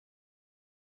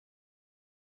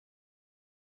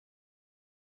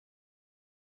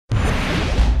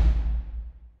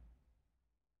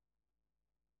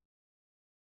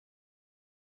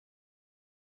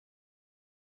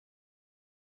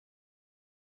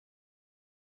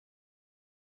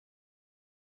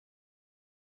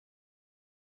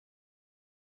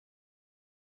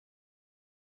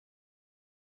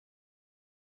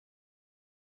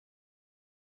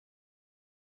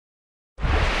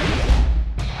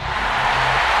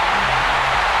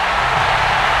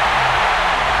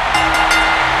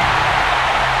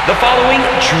The following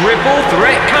triple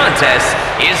threat contest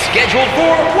is scheduled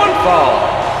for one fall.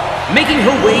 Making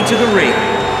her way to the ring,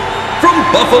 from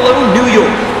Buffalo, New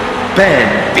York,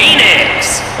 Beth.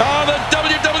 Oh, the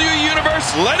WWE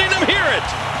Universe letting them hear it.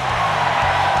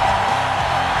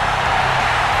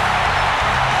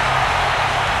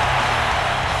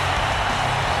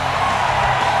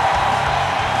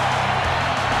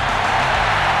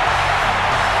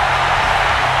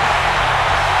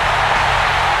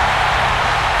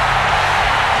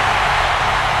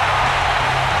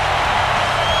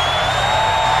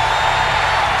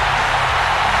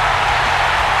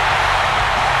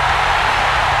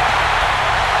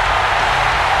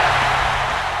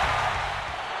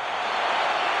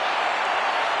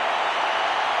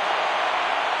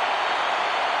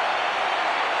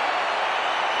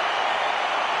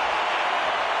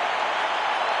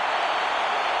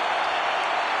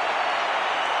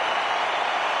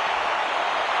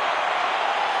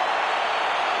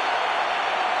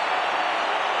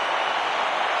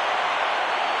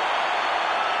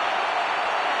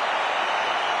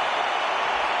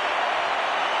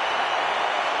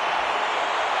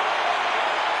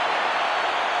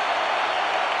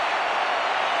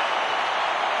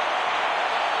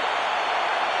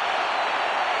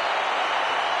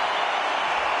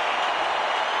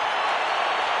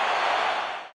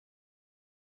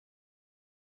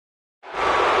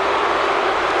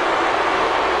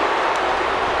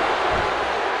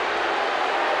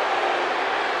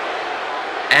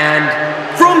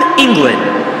 And from England,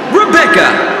 Rebecca.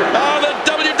 Oh, the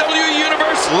WWE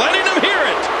Universe letting them hear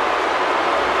it.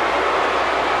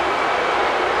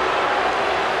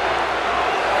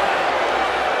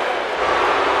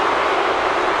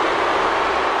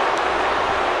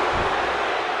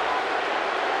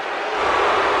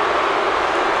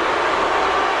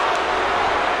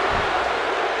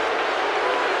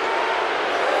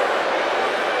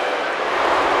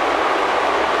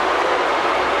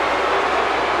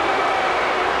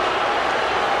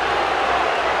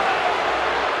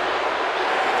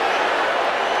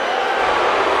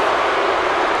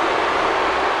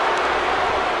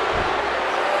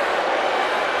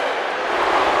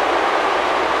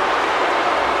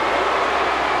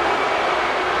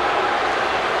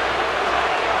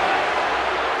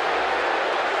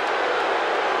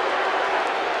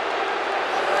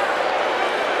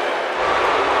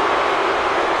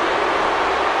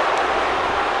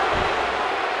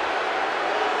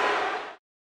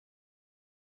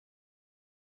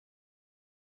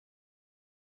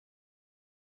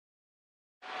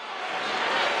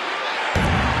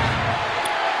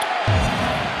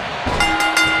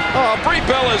 Brie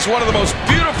is one of the most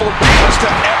beautiful divas to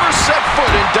ever set foot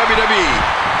in WWE.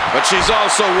 But she's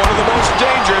also one of the most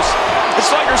dangerous.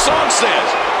 It's like her song says,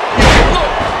 you can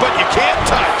look, but you can't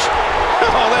touch.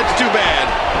 Oh, that's too bad.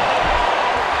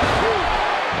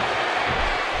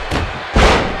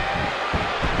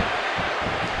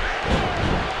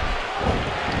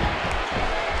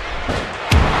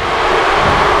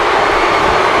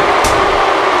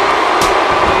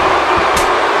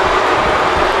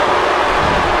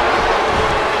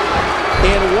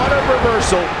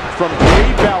 Reversal from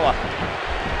Brie.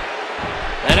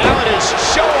 And now it is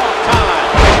show-off time.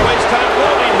 Don't waste time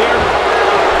loading here.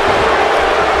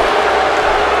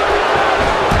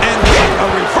 And then a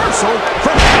reversal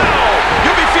from Bell.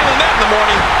 You'll be feeling that in the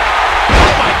morning.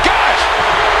 Oh my gosh!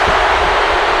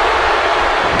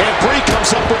 And Brie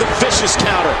comes up with a vicious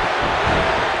counter.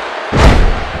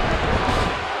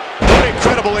 What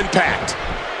incredible impact.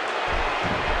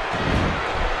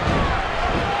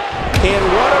 And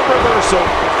what a reversal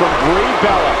from Brie.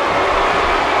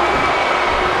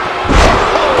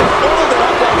 Oh, folded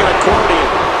up like an accordion.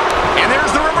 And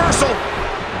there's the reversal.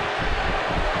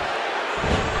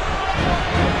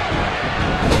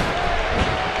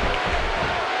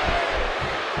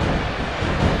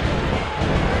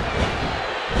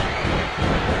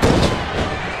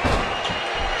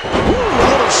 Ooh, a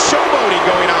little showboating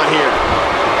going on here.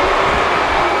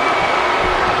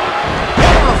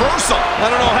 What a reversal. I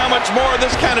don't know how much more of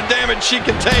this kind of damage she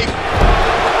can take.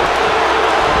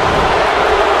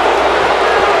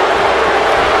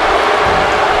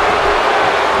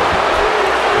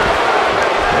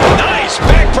 Nice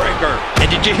backbreaker. And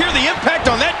did you hear the impact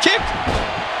on that kick?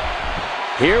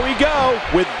 Here we go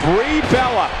with Brie.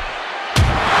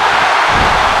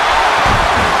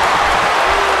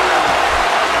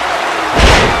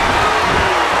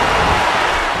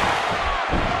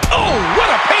 Oh, what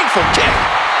a painful kick.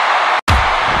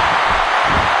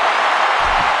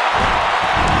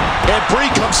 And Brie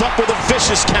comes up with a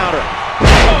vicious counter.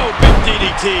 Oh, big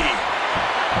DDT.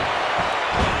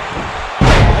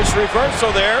 Nice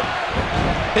reversal there.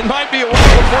 It might be a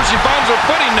while before she finds her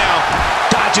footing now.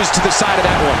 Dodges to the side of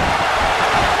that one.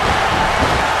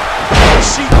 Oh,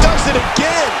 she does it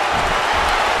again.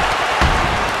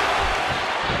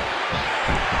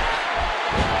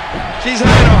 She's having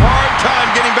a hard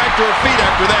time getting back to her feet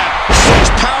after that.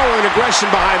 Such power and aggression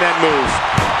behind that move.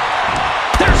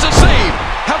 There's a save.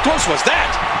 How close was that?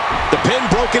 The pin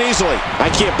broken easily. I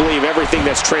can't believe everything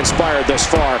that's transpired thus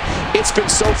far. It's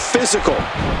been so physical.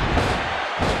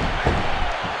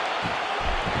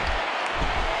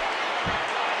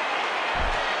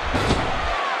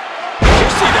 You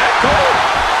see that, Cole?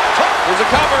 There's a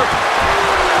cover.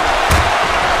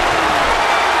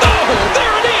 Oh,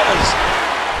 there it is.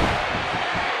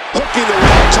 Hooking the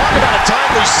wall. Talk about a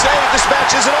timely save. This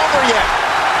match isn't over yet.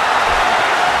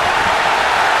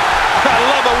 I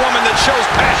love a woman that shows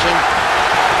passion.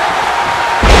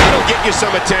 That'll get you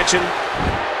some attention.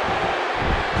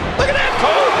 Look at that,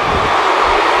 Cole.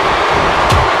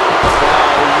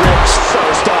 Wow, rips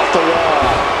first off the wall.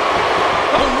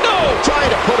 Oh, no. Trying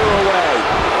to put her away.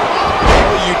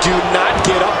 Oh, you do not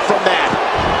get up from that.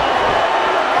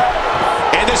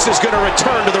 And this is going to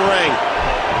return to the ring.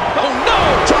 Oh, no.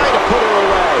 Trying to put her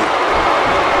away.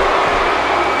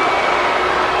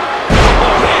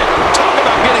 Oh, man. Talk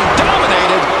about getting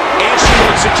dominated. And she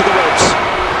works into the ropes.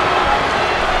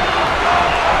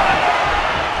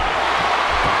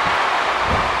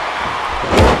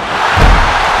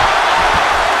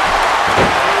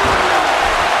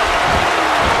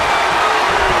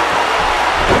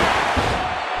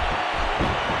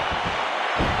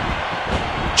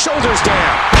 Shoulders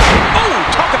down. Oh,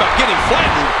 talk about getting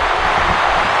flattened.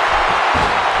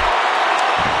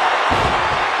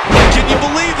 Can you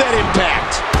believe that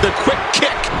impact? The quick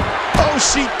kick. Oh,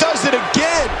 she does it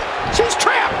again. She's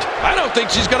trapped. I don't think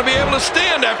she's going to be able to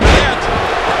stand after that.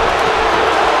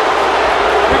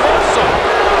 Reversal.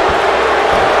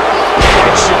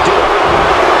 That should do it.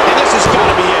 And this has got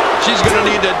to be it. She's going to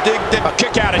need to dig down. A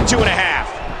kick out at 2.5.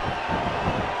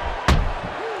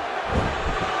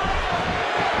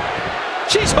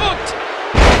 She's hooked.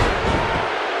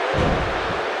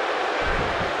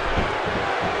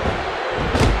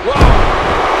 Whoa.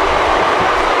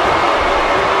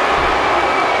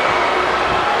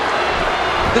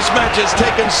 This match has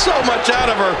taken so much out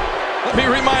of her. Let me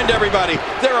remind everybody,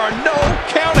 there are no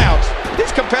countouts.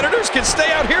 These competitors can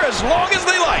stay out here as long as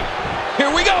they like.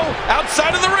 Here we go,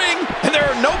 outside of the ring, and there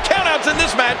are no countouts in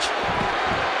this match.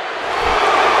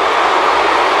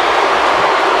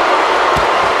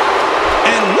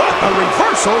 And what a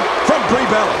reversal from Brie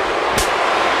Bella.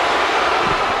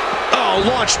 Oh,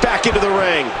 launched back into the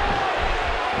ring.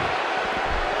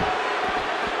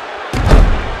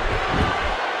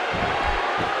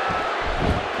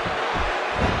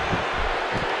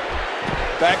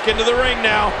 Back into the ring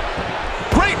now.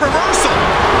 Great reversal.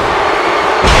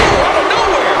 Oh, out of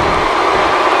nowhere.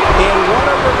 And what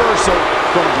a reversal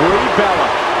from Brie Bella.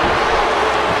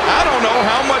 I don't know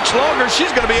how much longer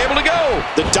she's going to be able to go.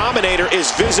 The Dominator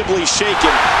is visibly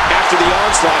shaken after the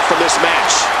onslaught from this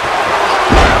match.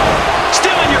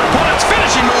 Stealing your opponent's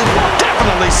finishing move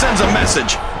definitely sends a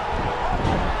message.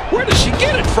 Where does she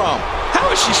get it from? How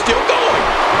is she still going?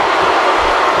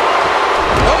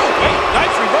 Oh, wait,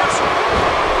 nice reversal.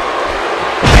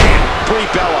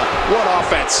 Brie Bella, what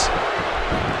offense.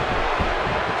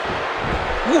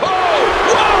 Whoa,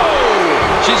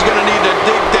 whoa! She's going to need to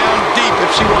dig down deep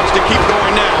if she wants to keep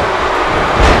going now.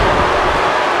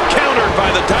 Countered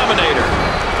by the Dominator.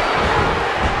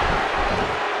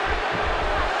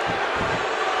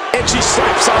 And she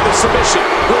slaps on the submission.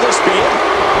 Will this be it?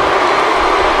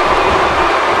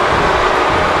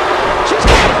 She's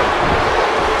got her.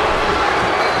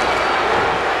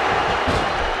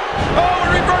 Oh, a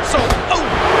reversal. Oh,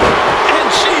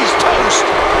 and she's toast.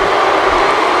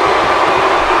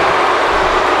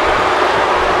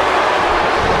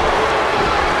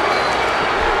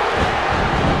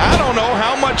 I don't know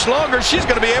how much longer she's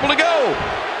going to be able to go.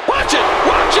 Watch it,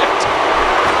 watch it.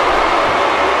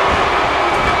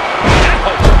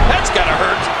 Ouch, that's got to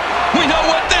hurt. We know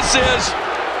what this is.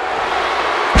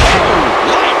 Oh,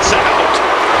 lights out.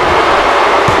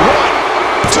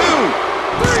 1, 2,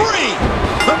 3.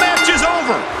 The match is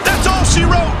over. That's all she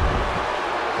wrote.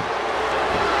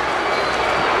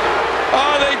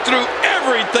 Oh, they threw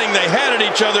everything they had at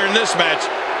each other in this match.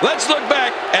 Let's look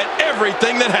back at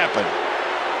everything that happened.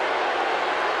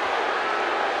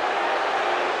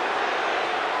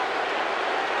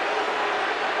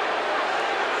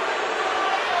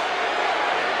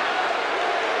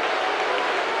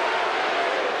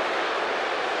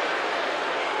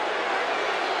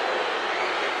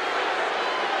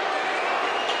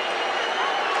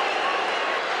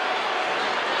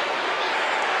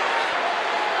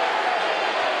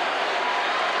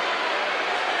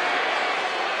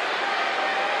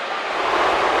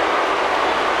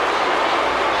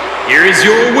 here is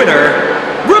your winner,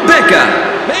 Rebecca.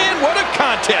 Man, what a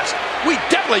contest. We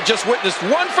definitely just witnessed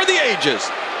one for the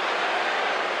ages.